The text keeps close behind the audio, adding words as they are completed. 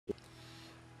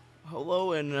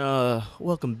Hello and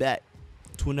welcome back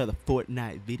to another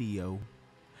Fortnite video.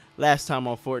 Last time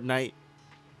on Fortnite,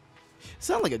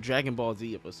 sound like a Dragon Ball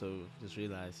Z episode. Just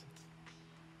realized.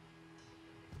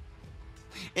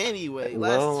 Anyway,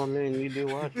 Well, I mean, you do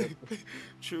watch it.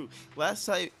 true. Last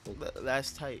time.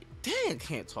 Dang, I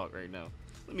can't talk right now.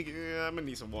 Let me get. I'm gonna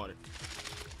need some water.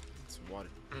 Some water.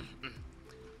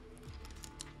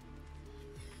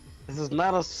 This is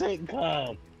not a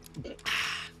sitcom.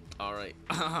 All right.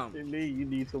 You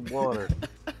need some water.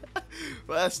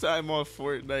 Last time on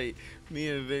Fortnite, me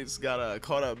and Vince got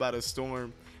caught up by the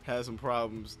storm, had some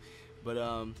problems, but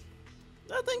I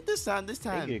think this time,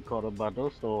 I get caught up by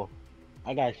those storm.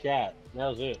 I got shot. That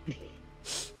was it.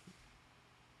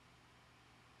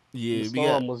 Yeah, the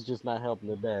storm was just not helping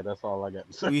the dad. That's all I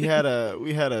got to say. we had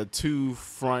a two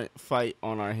front fight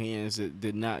on our hands that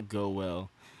did not go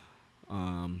well.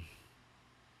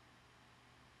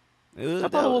 I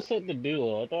thought it was set to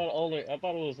duo. I thought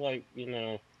it was like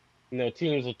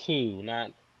teams of two,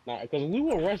 not because we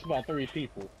were rushed by 3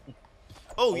 people.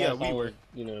 Oh yeah, we were.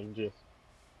 Just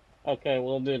okay.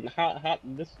 Well then, how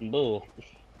this is bull.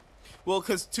 Well,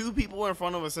 because 2 people were in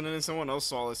front of us, and then someone else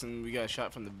saw us, and we got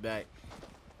shot from the back.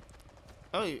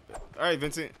 Oh, all right,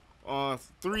 Vincent.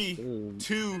 3,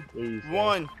 2,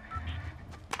 1.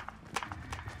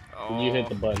 Oh. You hit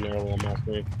the button earlier on my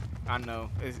screen. I know.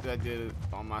 I did it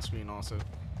on my screen also.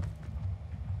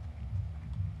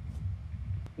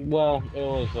 Well, it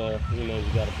was you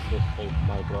gotta participate in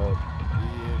my blood.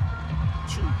 Yeah.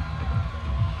 True.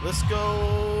 Let's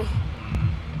go.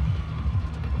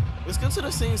 Let's go to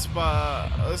the same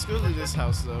spot. Let's go to this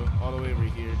house though, all the way over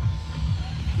here.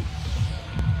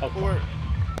 Okay.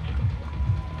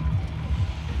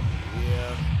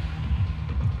 Yeah.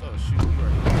 Oh shoot, you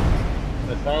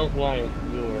are. It sounds like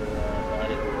you were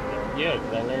right. Yeah,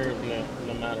 because I learned that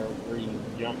no matter where you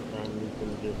jump from, you can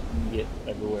just get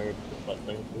everywhere. Just like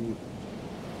things move.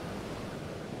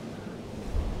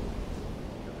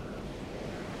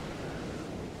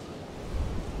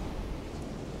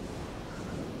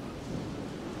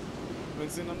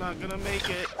 Vincent, I'm not gonna make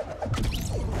it.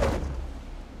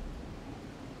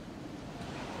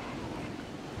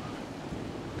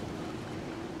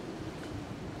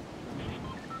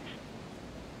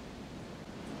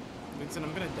 Vincent,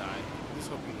 I'm gonna die. Just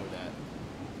hope you know that.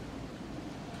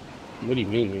 What do you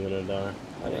mean you're gonna die?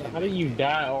 How did you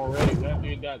die already after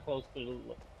you got close to the...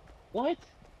 What?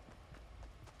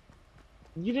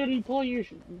 You didn't pull your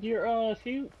chute?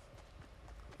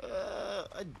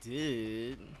 I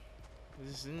did. I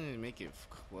just didn't make it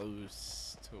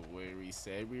close to where we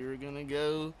said we were gonna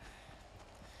go.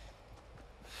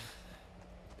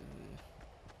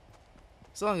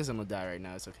 As long as I'm gonna die right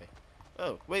now, it's okay.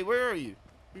 Oh, wait, where are you?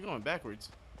 You're going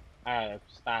backwards. I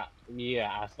stopped.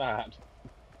 Yeah, I stopped.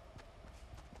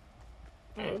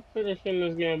 I'm finishing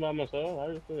this game by myself.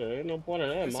 I just ain't no point in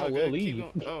that. Might well leave.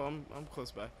 Oh, I'm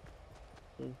close by.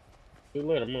 Too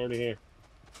late. I'm already here.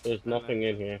 There's nothing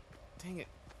in here. Dang it.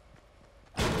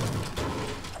 I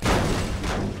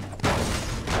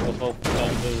was hoping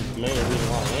that the main reason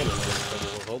why I landed there, because I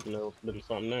was hoping there would be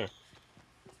something there.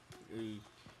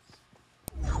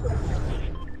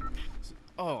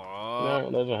 Oh. No,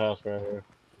 there's a house right here.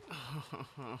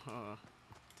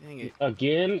 Dang it.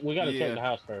 Again? We gotta check the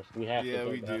house first. We have to Yeah, check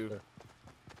we the do. house first.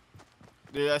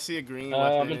 Dude, I see a green I'm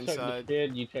weapon gonna inside. check the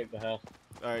shed, you check the house.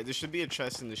 Alright, there should be a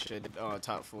chest in the shed,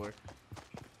 top floor.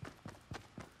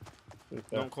 Okay.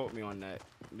 Don't quote me on that.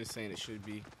 I'm just saying it should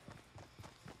be.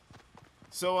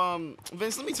 So,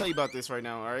 Vince, let me tell you about this right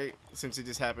now, alright? Since it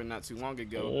just happened not too long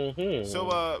ago.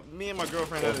 So, me and my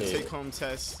girlfriend had a take-home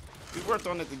test. We worked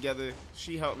on it together.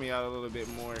 She helped me out a little bit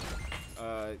more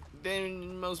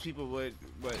than most people would,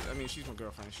 but I mean, she's my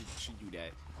girlfriend. She do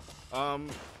that.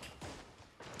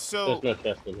 So there's no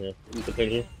chest in here. You can take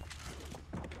here.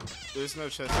 There's no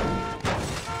chest in here.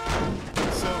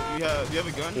 So do you have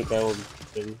a gun?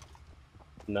 Okay,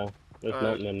 no, there's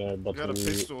nothing in there but you got a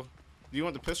pistol. Do you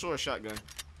want the pistol or a shotgun?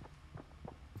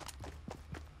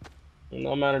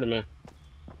 No matter to me.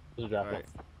 Just drop All right. it.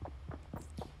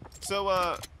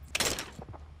 So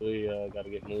we gotta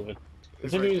get moving.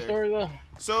 It's Continue right the story though.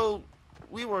 So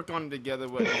we worked on it together,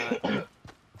 whatnot,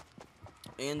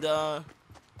 and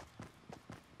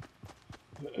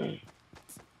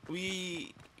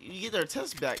we get our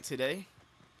test back today,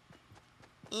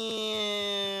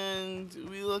 and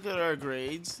we look at our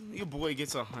grades. Your boy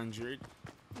gets 100.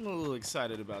 I'm a little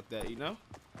excited about that, you know.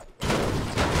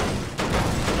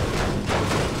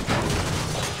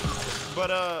 But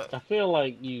I feel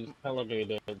like you telling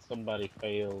me that somebody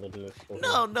failed in this.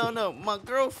 No. My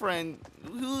girlfriend,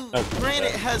 who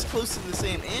granted has close to the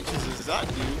same answers as I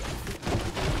do,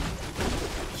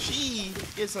 she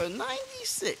is a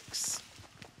 96.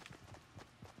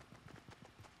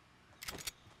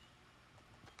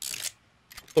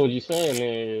 So what you're saying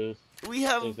is We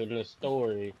have. in this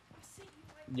story,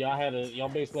 y'all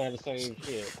basically had the same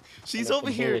shit. And She's that's over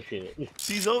some here. bullshit.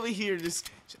 She's over here.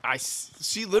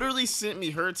 She literally sent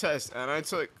me her test, and I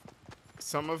took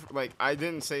some of like I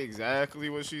didn't say exactly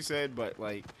what she said, but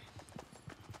like.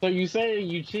 So you saying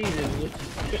you cheated?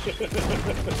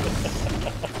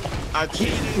 I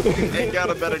cheated and got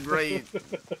a better grade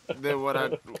than what I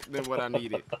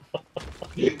needed.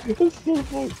 That's so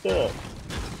fucked up.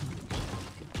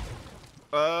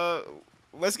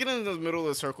 Let's get into the middle of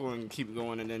the circle and keep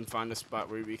going, and then find a spot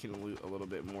where we can loot a little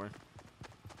bit more.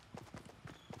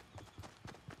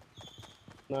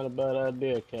 Not a bad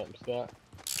idea, Captain Scott.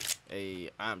 Hey,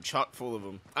 I'm chock full of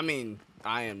them. I mean,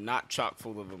 I am not chock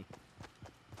full of them.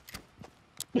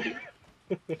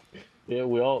 Yeah,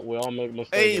 we all make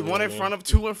mistakes. Hey, one in front of,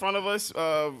 two in front of us.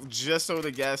 Just over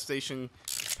the gas station,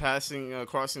 crossing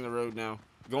the road now,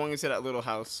 going into that little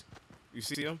house. You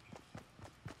see them?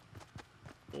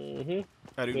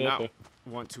 I do not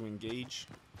want to engage.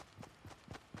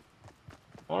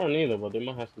 I don't either, but they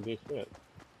might have to do shit.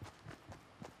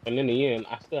 And in the end,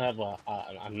 I still have a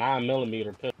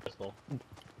 9mm pistol.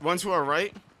 One to our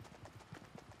right,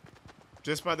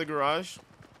 just by the garage.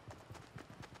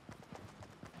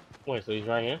 Wait, so he's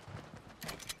right here?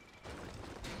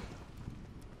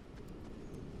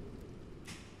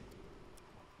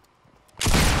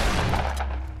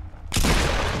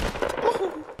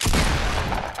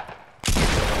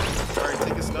 Alright,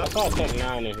 take a step. I saw a Tech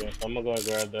 9 in here, so I'm gonna go and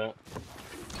grab that.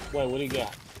 Wait, what do you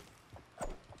got?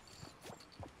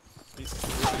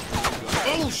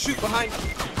 Oh shoot, behind you.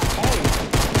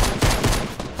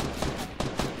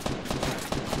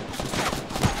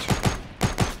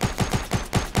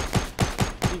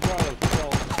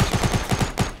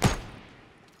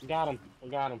 I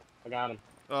got him.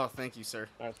 Oh, thank you, sir.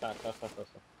 Alright, stop.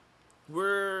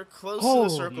 We're close to the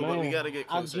circle, man. but we gotta get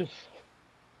closer.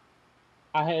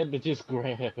 I had to just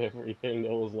grab everything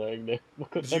that was like there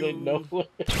because I didn't know what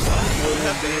I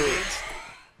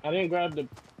didn't grab the.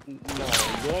 No,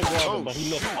 Greg grabbed it, but he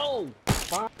missed. Oh,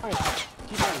 fine.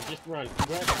 Keep on, just run.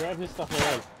 Grab his stuff and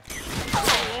run.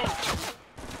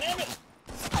 Damn it!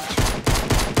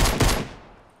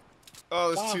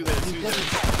 Oh, there's two there.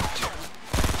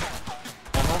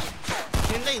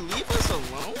 Can they leave us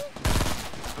alone?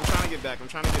 I'm trying to get back.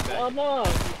 Oh no!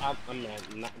 I'm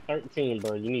at 13,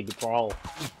 bro. You need to crawl.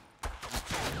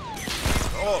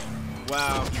 Oh,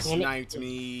 wow! He sniped me.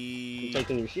 You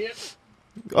taking your shit?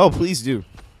 Oh, please do.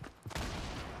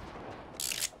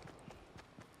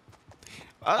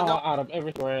 Out of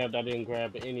every grabbed, I didn't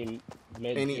grab any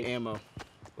ammo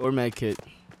or med kit.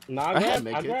 No, I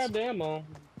grabbed the ammo.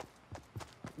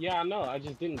 Yeah, I know. I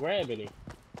just didn't grab any.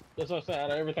 That's what I said.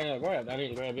 Out of everything I grabbed, I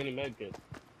didn't grab any med kit.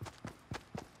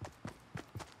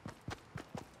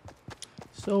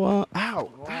 So, ow!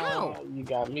 Ow! You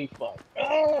got me fucked.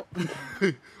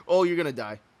 Oh, you're gonna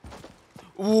die.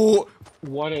 Ooh.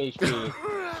 1 HP.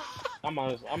 I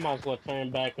might as well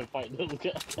turn back and fight those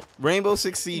guys. Rainbow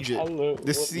Six Siege it.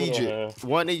 The Siege it.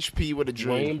 1 HP with a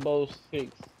dream. Rainbow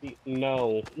Six.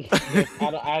 No.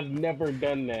 I've never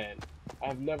done that.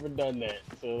 I've never done that.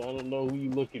 So I don't know who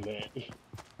you looking at.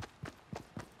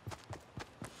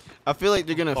 I feel like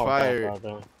they're gonna fire.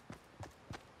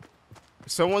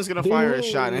 Someone's gonna fire a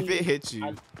shot, and if it hits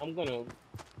you, I'm gonna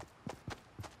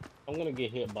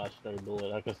get hit by a stray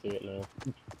bullet. I can see it now.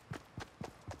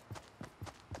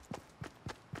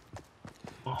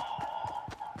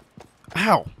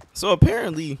 Ow! So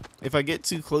apparently, if I get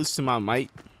too close to my mic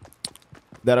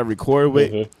that I record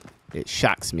with, it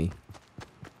shocks me.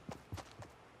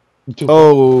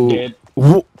 Oh! Dead.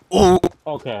 Oh!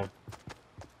 Okay.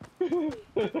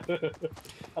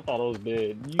 I thought it was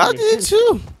dead. I did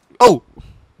too. Oh!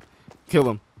 Kill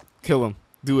him. Kill him.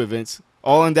 Do it, Vince.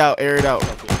 All in doubt, air it out.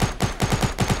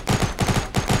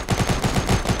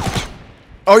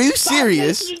 Are you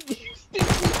serious?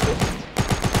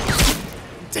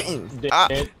 Dang.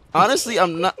 Honestly,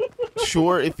 I'm not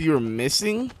sure if you were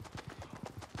missing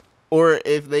or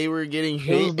if they were getting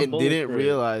hit and didn't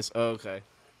realize. Oh, okay.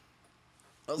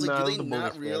 I was like, did they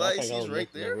not realize he's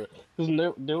right there?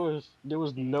 There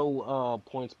was no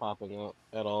points popping up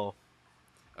at all.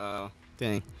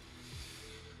 Dang.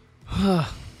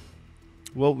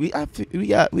 Well, we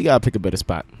gotta pick a better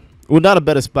spot. Well, not a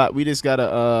better spot. We just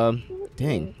gotta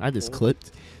dang, I just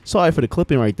clipped. Sorry for the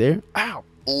clipping right there. Ow.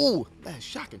 Ooh, that's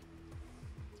shocking.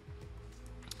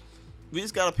 We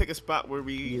just gotta pick a spot where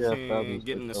we can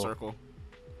get in the circle.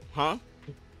 Huh?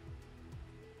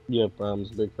 Yeah,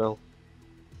 problems, big fella.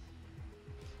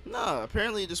 Nah,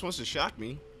 apparently it just wants to shock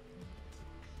me.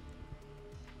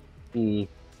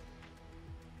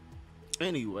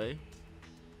 Anyway.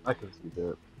 I can see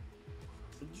that.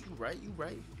 You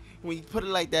right. When you put it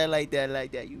like that,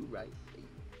 you right.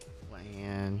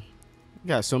 Man. You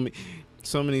got so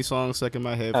many songs stuck in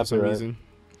my head for some reason.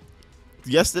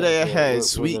 Yesterday I had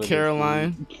Sweet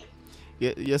Caroline.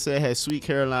 Yesterday I had Sweet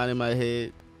Caroline in my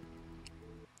head.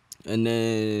 And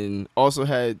then also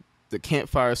had the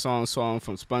Campfire song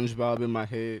from SpongeBob in my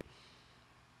head.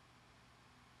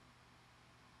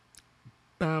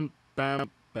 Bam, bam,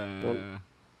 bam.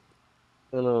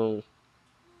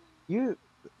 You.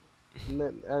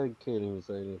 I can't even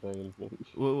say anything.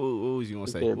 What was you gonna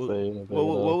say? Can't say anything.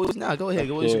 What was now? Go ahead.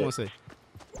 What was you gonna say?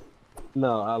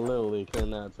 No, I literally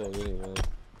cannot say anything.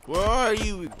 Where are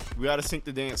you? We gotta sync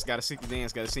the dance. Gotta sing it.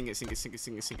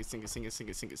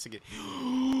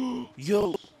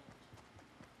 Yo.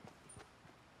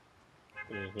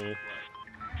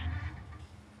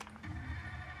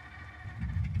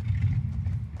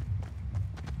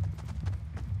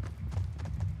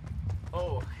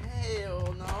 Oh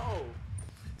hell no!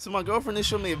 So my girlfriend just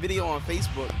showed me a video on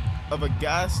Facebook of a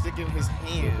guy sticking his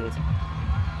hand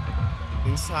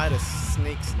inside a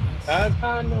snake's nest.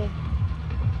 I know.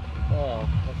 Oh,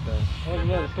 okay.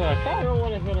 I kind of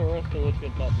want to hear the rest of what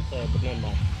you're about to say, but never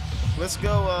mind. Let's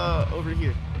go over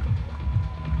here.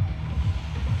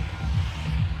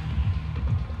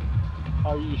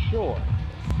 Are you sure?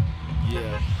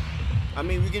 Yeah. I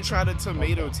mean, we can try the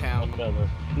Tomato Town. Whatever.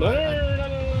 No.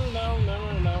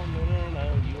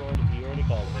 You already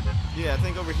called it. Yeah, I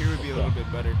think over here would be a little bit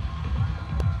better.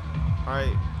 All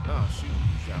right. Oh shoot,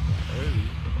 you shot that early.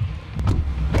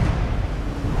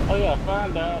 Oh yeah,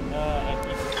 find out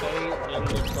if you stay in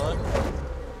the truck,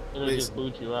 it'll just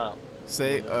boot you out.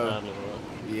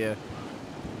 Yeah.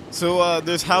 So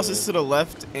there's houses to the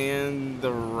left and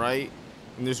the right,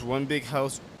 and there's one big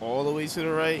house all the way to the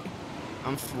right.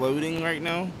 I'm floating right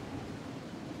now.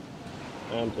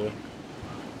 I'm too.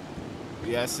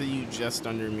 Yeah, I see you just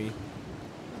under me.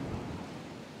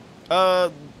 Yeah.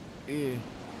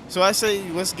 So I say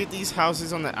let's get these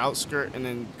houses on the outskirt and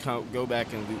then go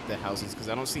back and loot the houses because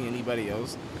I don't see anybody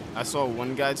else. I saw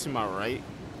one guy to my right.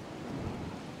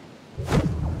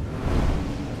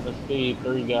 Let's see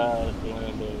 3 guys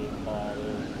landing by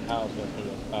the house up in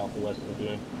the southwest of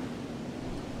me.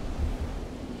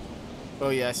 Oh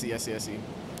yeah, I see.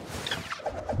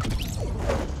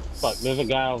 Fuck, there's a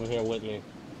guy over here with me.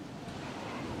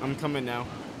 I'm coming now.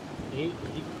 He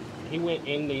went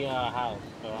in the house,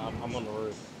 so I'm on the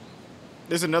roof.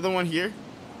 There's another one here.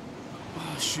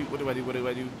 Oh shoot, what do I do?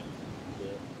 Yeah.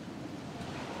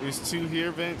 There's 2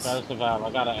 here, Vince. Gotta survive.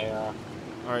 I got an AR.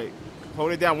 Alright.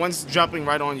 Hold it down. One's jumping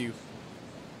right on you.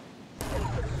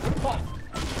 Fuck!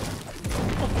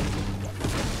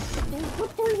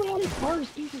 What 3 rounds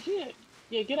first, piece of shit?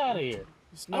 Yeah, get out of here.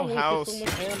 There's no house. So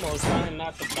much ammo trying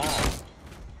not to die.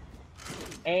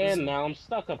 And now I'm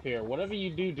stuck up here. Whatever you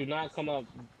do not come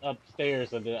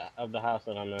upstairs of the house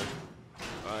that I'm in.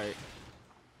 Alright.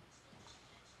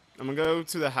 I'm gonna go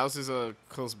to the houses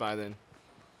close by then.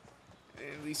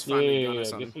 At least find a gun or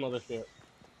something. Get some other shit.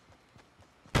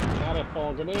 Not a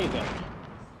phone grenade then.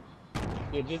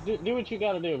 Yeah, just do what you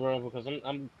gotta do, bro, because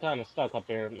I'm kind of stuck up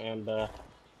here, and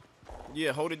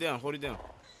yeah, hold it down.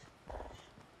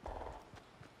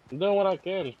 I'm doing what I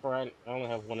can before I only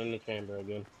have one in the chamber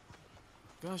again.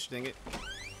 Gosh dang it.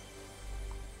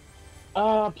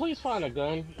 Please find a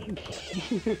gun. I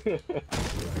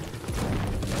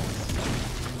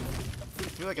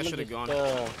feel like I should have gone.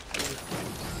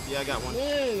 Yeah, I got one.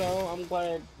 No, I'm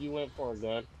glad you went for a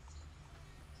gun.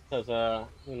 Because,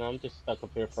 I'm just stuck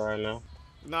up here for right now.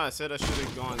 No, I said I should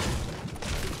have gone.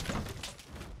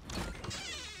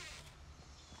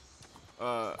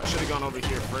 I should have gone over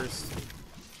here first.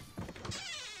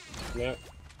 Yep.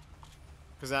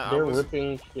 They're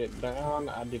ripping shit down.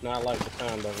 I did not like the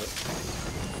sound of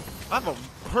it. I have a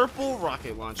purple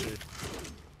rocket launcher.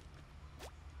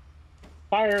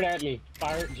 Fire it at me.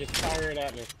 Just fire it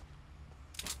at me.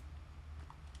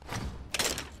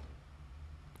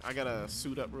 I gotta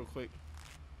suit up real quick.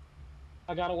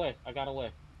 I got away. I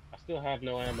still have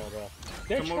no ammo though.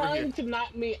 They're trying to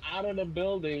knock me out of the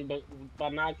building, but by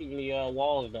knocking the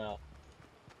walls down.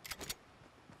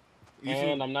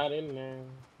 And I'm not in there.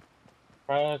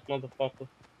 Surprise, motherfucker.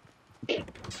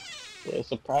 Yeah,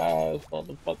 surprise,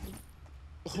 motherfucker.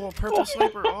 Oh, purple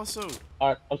sniper also.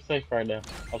 Alright, I'm safe right now.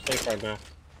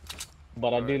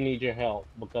 But I do need your help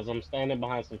because I'm standing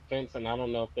behind some fence and I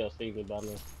don't know if they'll see me by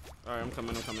now. Alright, I'm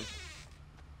coming.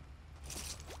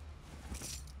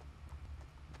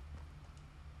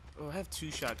 Oh, I have 2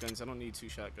 shotguns. I don't need 2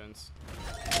 shotguns.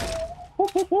 They're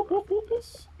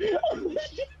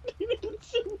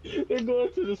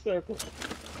going to the circle.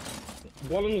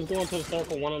 One of them is going to the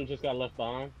circle. One of them just got left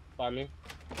behind by me.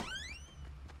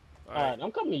 All right,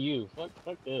 I'm coming to you. Fuck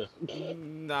this.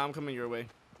 Nah, I'm coming your way.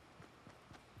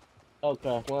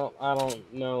 Okay, well, I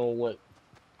don't know what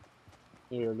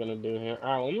we're gonna do here.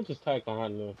 All right, let me just take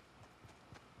behind you.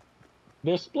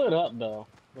 They're split up though.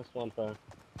 That's one thing.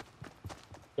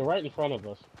 They're right in front of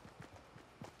us.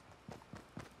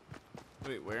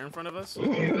 Wait, where in front of us?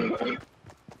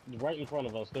 Right in front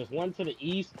of us. There's one to the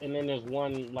east, and then there's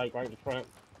one like right in front,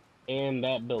 in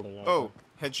that building. Right there.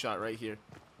 Headshot right here.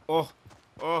 Oh.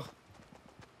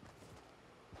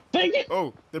 Take it!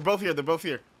 Oh, they're both here. They're both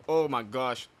here. Oh my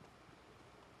gosh.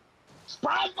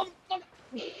 Surprise, motherfucker!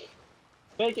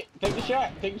 Take it. Take the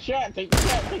shot. Take the shot. Take the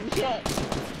shot. Take the shot.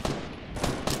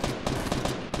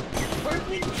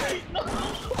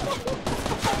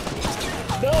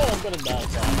 No, I'm gonna die.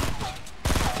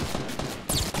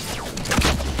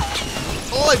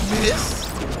 Oh, I missed.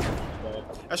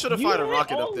 I should have fired a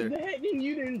rocket up there. That and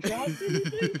you didn't drop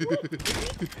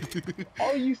anything.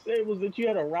 All you said was that you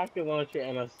had a rocket launcher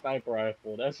and a sniper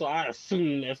rifle. That's why I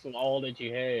assumed that's all that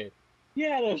you had. You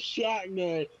had a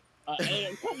shotgun.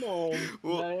 Come on,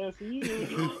 man. So you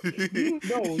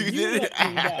didn't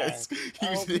ask.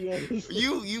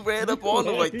 You ran up on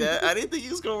him like that. I didn't think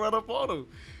you was gonna run up on him.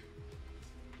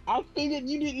 I figured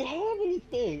you didn't have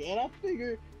anything, and I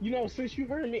figured, since you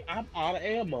heard me, I'm out of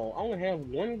ammo. I only have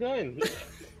one gun.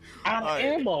 Out of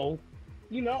ammo.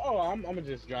 I'm gonna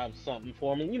just drop something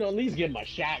for me. At least get my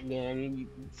shotgun,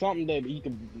 something that you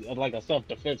can, like a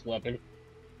self-defense weapon.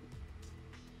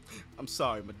 I'm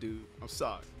sorry, my dude. I'm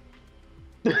sorry.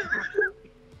 You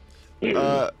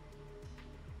got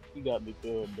me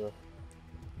good, bro.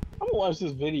 I'm gonna watch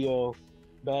this video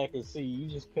back and see you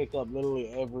just pick up literally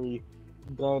every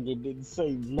gun that didn't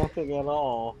say nothing at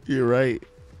all. You're right.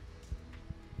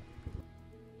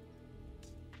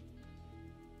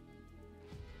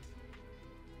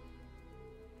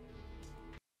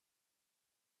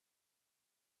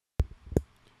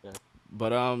 Yeah.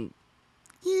 But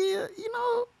yeah,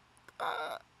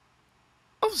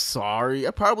 I'm sorry.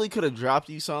 I probably could have dropped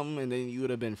you something and then you would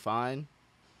have been fine.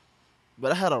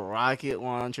 But I had a rocket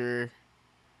launcher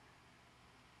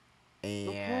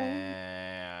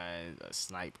and a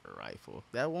sniper rifle.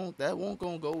 That won't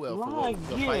gonna go well for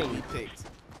the fight we picked.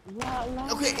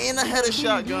 Okay, and I had a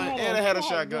shotgun. And I had a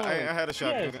shotgun. I had a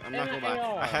shotgun. I'm not gonna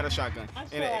lie. I had a shotgun.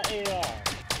 And an AR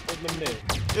in the mid.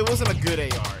 It wasn't a good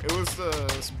AR. It was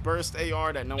the burst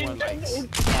AR that no one likes.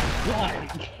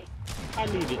 I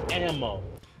needed ammo.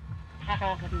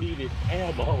 I needed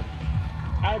ammo.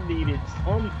 I needed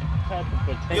some type of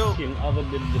protection other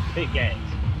than the pickaxe.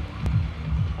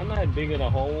 I'm not digging a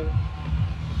hole.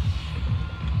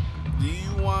 Do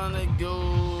you want to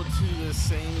go to the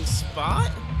same spot?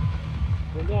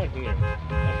 We're going here. That's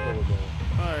where we're going.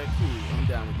 Alright, cool. I'm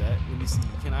down with that. Let me see.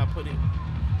 Can I put it?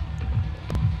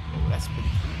 Oh, that's pretty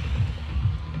cool.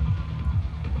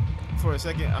 For a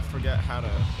second, I forgot how to...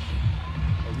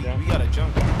 Oh, we gotta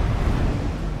jump.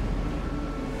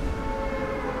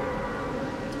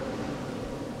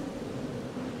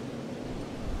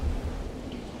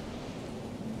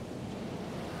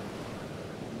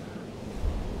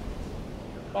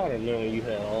 I don't know you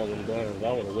had all them guns.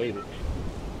 I would have waited.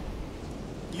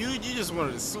 You just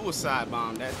wanted to suicide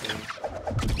bomb that thing.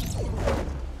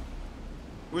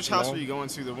 Which house were you going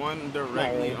to? The one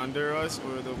directly under us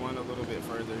or the one a little bit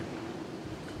further?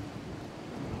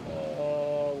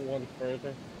 One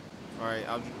further. Alright,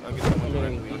 I'll get the one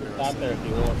directly under us. Stop there if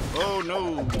you want. Oh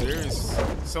no, there's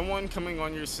someone coming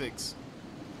on your 6.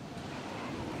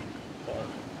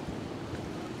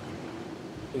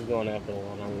 He's going after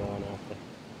one, I'm going after.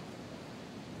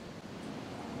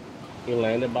 He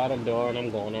landed by the door and I'm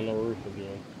going on the roof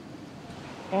again.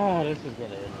 Oh, this is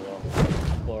gonna end well.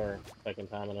 For second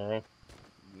time in a row.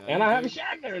 No, and I have a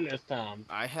shotgun this time.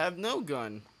 I have no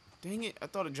gun. Dang it, I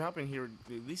thought a drop in here would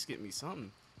at least get me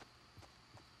something.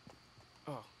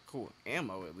 Oh, cool.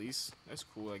 Ammo at least. That's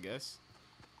cool, I guess.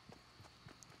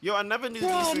 Yo, I never knew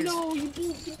these things. No, you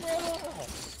blew the brother.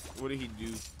 What did he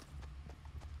do?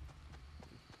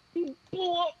 He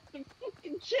blew up the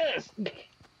fucking chest.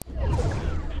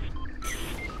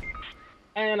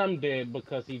 And I'm dead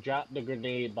because he dropped the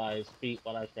grenade by his feet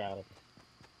while I shot him.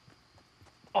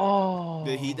 Oh.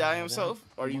 Did he die himself?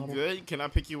 Are you good? Can I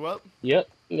pick you up? Yep.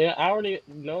 Yeah, I already...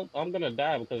 Nope, I'm gonna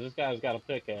die because this guy's got a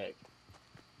pickaxe.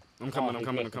 I'm coming, I'm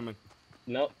coming.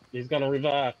 Nope, he's gonna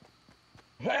revive.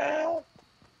 Help!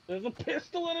 There's a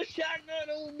pistol and a shotgun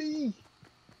on me!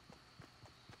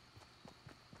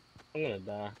 I'm gonna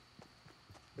die.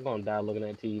 I'm gonna die looking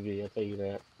at TV. I'll tell you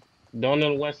that. Don't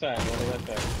on the west side. Don't on the west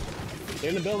side. They're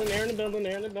in the building. They're in the building.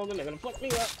 They're in the building. They're gonna fuck me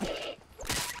up.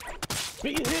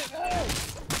 Beat hit. Oh!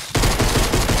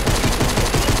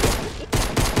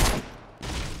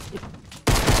 If you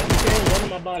can, run to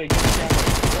my body. Get the shotgun.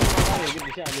 Run to my body and get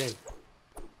the shotgun.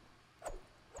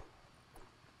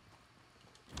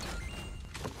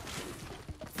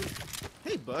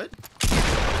 Hey, bud.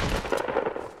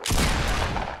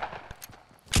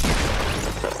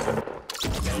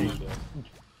 There you go.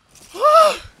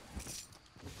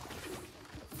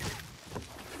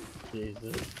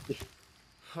 Jesus.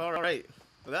 All right.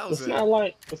 Well, that was It's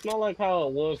not like how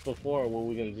it was before, where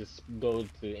we can just go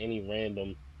to any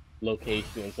random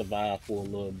location and survive for a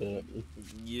little bit.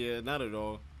 Yeah, not at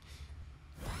all.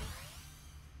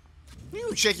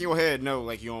 You shake your head no,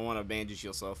 like you don't want to bandage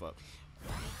yourself up.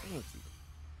 Thank you.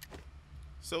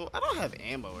 So I don't have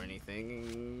ammo or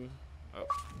anything. Oh.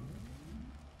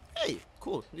 Hey,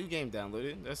 cool. New game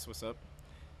downloaded. That's what's up.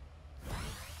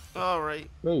 All right.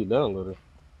 No, you downloaded.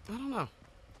 I don't know.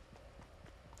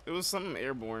 It was something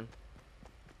airborne.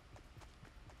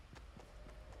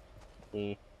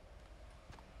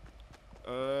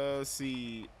 Let's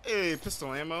see. Hey,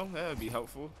 pistol ammo. That would be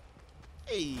helpful.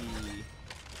 Hey.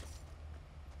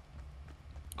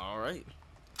 All right.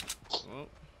 Well,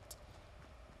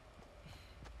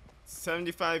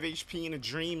 75 HP in a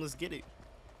dream. Let's get it.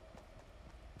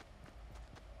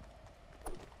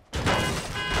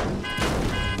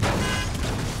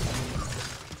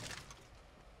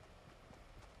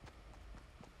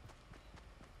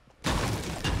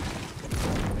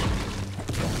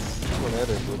 Well, that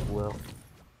didn't look well.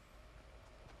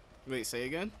 Wait, say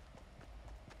again?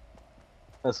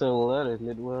 I said, well, that didn't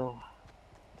look well.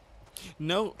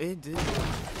 No, it didn't.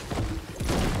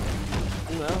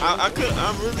 No,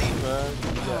 I'm really.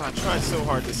 I tried so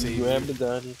hard to save you. Grab the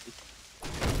gun.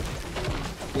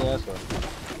 Yeah, that's right.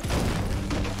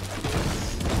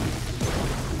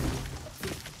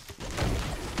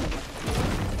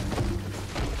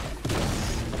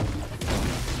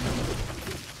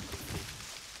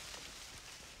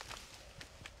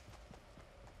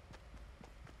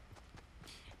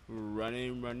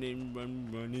 Running,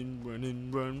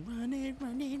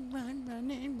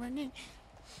 running.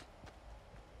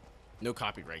 No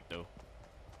copyright though.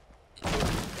 Oh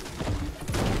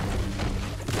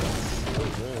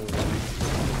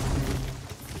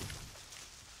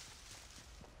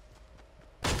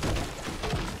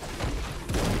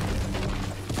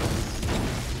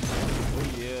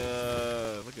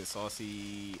yeah, look at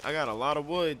Saucy. I got a lot of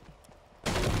wood.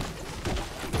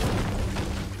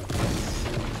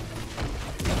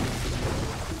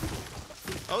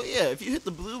 Oh yeah, if you hit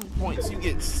the blue points, you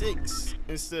get 6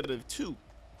 instead of 2.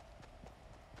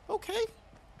 Okay.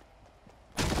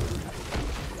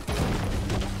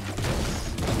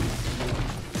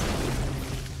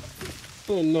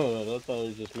 Oh, no, I thought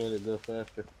it just made it go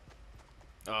faster.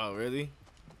 Oh, really?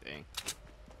 Dang.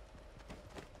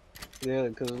 Yeah,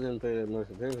 because I didn't pay that much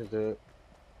attention to it.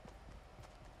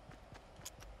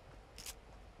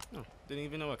 Oh, didn't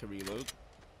even know I could reload.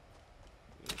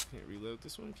 Can't reload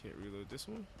this one. Can't reload this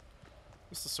one.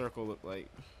 What's the circle look like?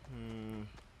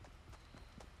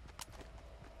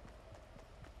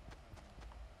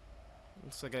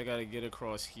 Looks like I gotta get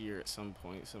across here at some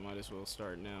point, so might as well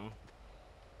start now.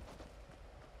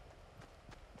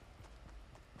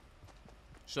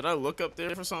 Should I look up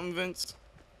there for something, Vince?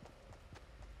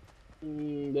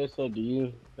 That's up to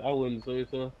you. I wouldn't say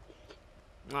so.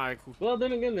 Alright, cool. Well,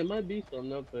 then again, there might be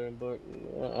something up there, but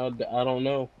I don't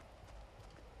know.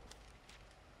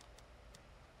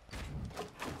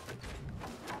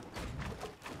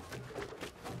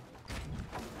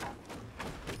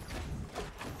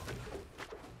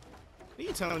 Are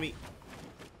you telling me?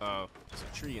 Oh, there's a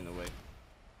tree in the way.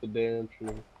 The damn tree.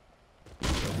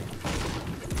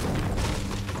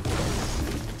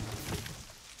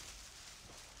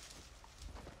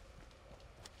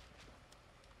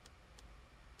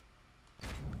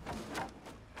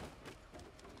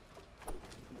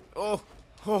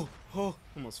 Oh,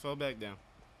 almost fell back down.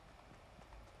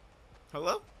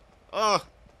 Hello? Oh,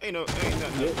 ain't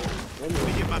nothing. Yep. Let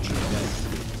me get my tree back.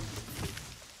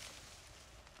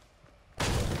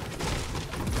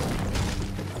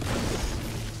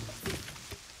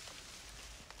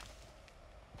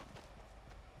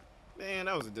 Man,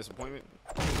 that was a disappointment.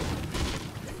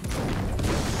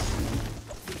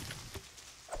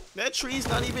 That tree's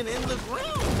not even in the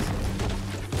ground.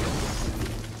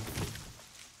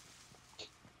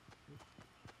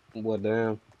 What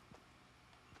damn?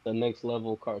 The next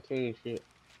level cartoon shit.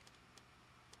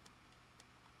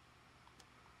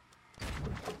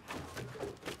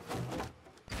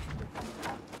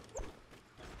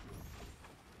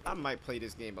 I might play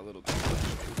this game a little too much.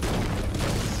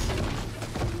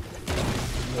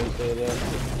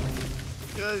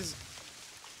 Because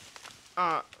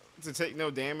to take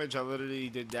no damage, I literally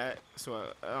did that. So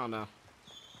I don't know.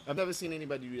 I've never seen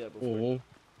anybody do that before.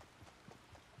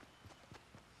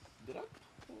 Did I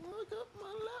plug up my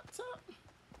laptop?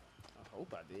 I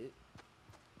hope I did.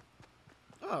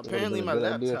 Oh, apparently my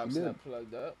laptop's not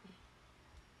plugged up.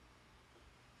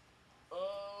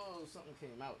 Oh, something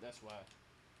came out. That's why.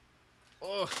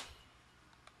 Oh.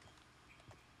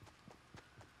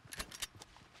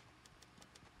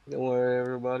 Don't worry,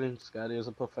 everybody. Scotty is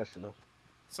a professional.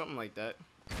 Something like that.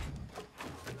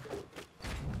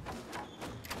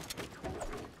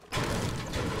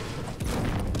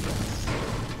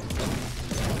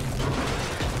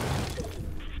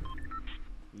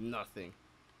 Nothing.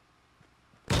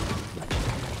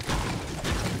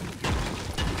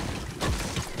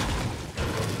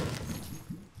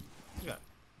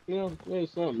 Yeah,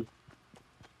 there's something.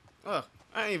 Oh,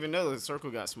 I didn't even know the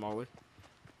circle got smaller.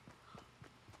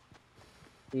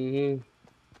 Can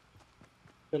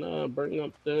I bring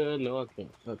up the... No, I can't.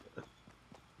 Okay.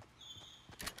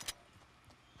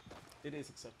 It is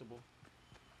acceptable.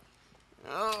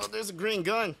 Oh, there's a green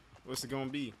gun. What's it gonna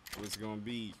be? What's it gonna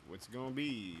be? What's it gonna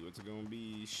be? What's it gonna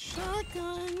be?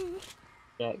 Shotgun.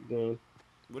 Shotgun.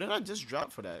 What did I just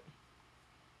drop for that?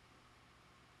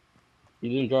 You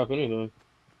didn't drop anything.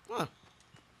 Huh.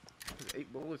 There's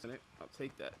 8 bullets in it. I'll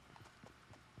take that.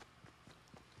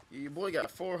 Yeah, your boy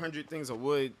got 400 things of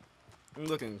wood. I'm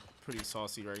looking pretty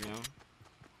saucy right now.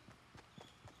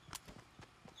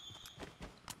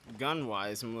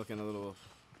 Gun-wise, I'm looking a little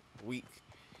weak.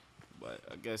 But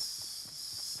I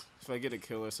guess if I get a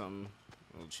kill or something,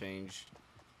 it'll change.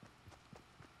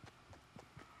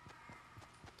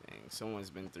 Dang, someone's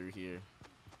been through here.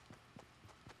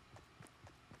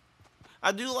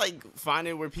 I do like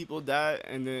finding where people died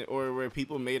and then or where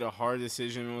people made a hard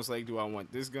decision and was like, do I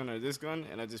want this gun or this gun?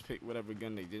 And I just picked whatever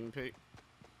gun they didn't pick.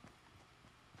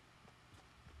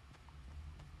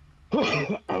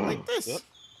 Like this. Yep.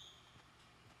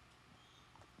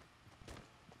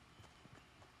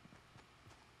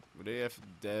 But they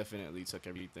definitely took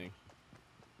everything.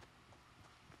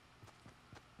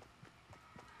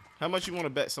 How much you want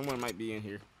to bet someone might be in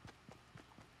here?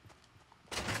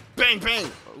 Bang, bang!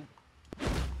 Oh.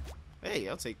 Hey,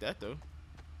 I'll take that, though.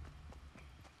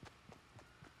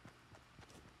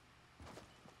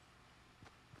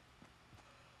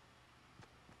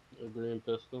 A green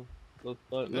pistol. Looks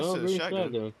like no, green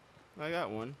shotgun. I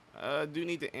got one. I do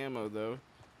need the ammo, though.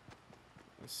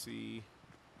 Let's see.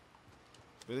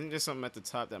 But then there's something at the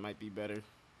top that might be better.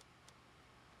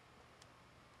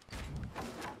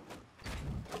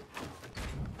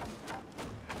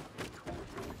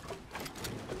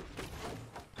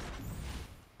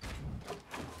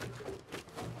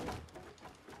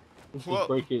 Well,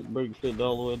 break it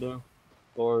all the way down,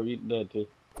 or eat that too.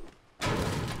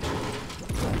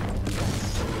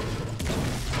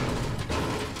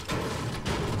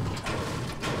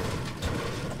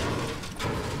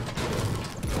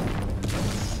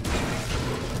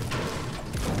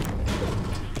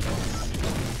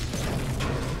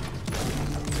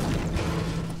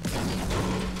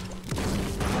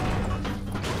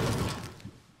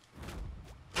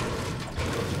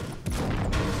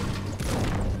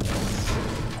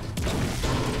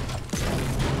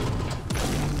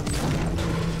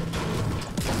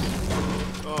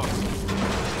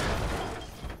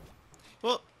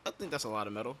 That's a lot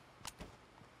of metal.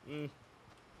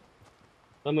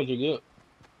 How much you get?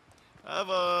 I have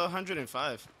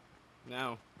 105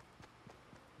 now.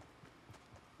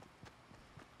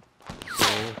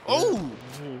 Oh!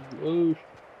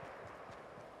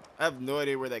 I have no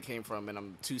idea where that came from, and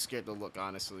I'm too scared to look,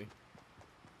 honestly.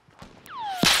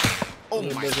 Oh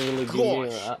my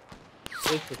gosh!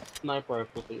 It's a sniper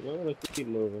rifle. Let's keep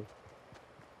moving.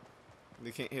 They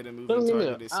can't hit a moving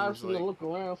target, it seems like. I look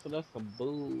around, so that's some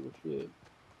bullshit.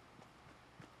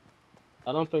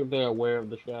 I don't think they're aware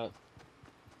of the shot.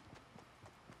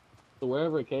 So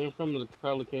wherever it came from, it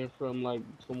probably came from, like,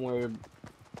 somewhere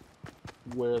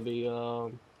where the,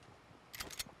 Oh,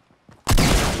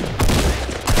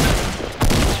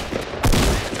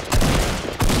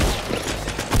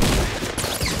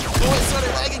 it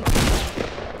started lagging!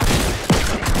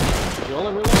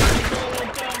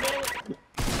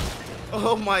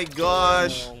 Oh my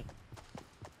gosh.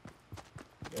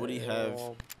 What do you have?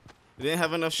 They didn't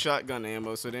have enough shotgun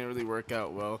ammo, so it didn't really work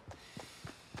out well.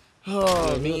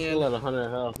 Oh, man. He still had 100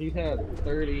 health. He had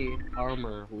 30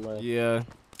 armor left. Yeah.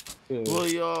 Well,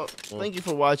 y'all, thank you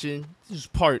for watching. This is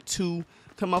part 2.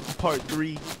 Come up for part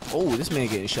 3. Oh, this man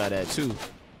getting shot at, too.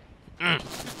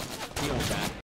 He don't got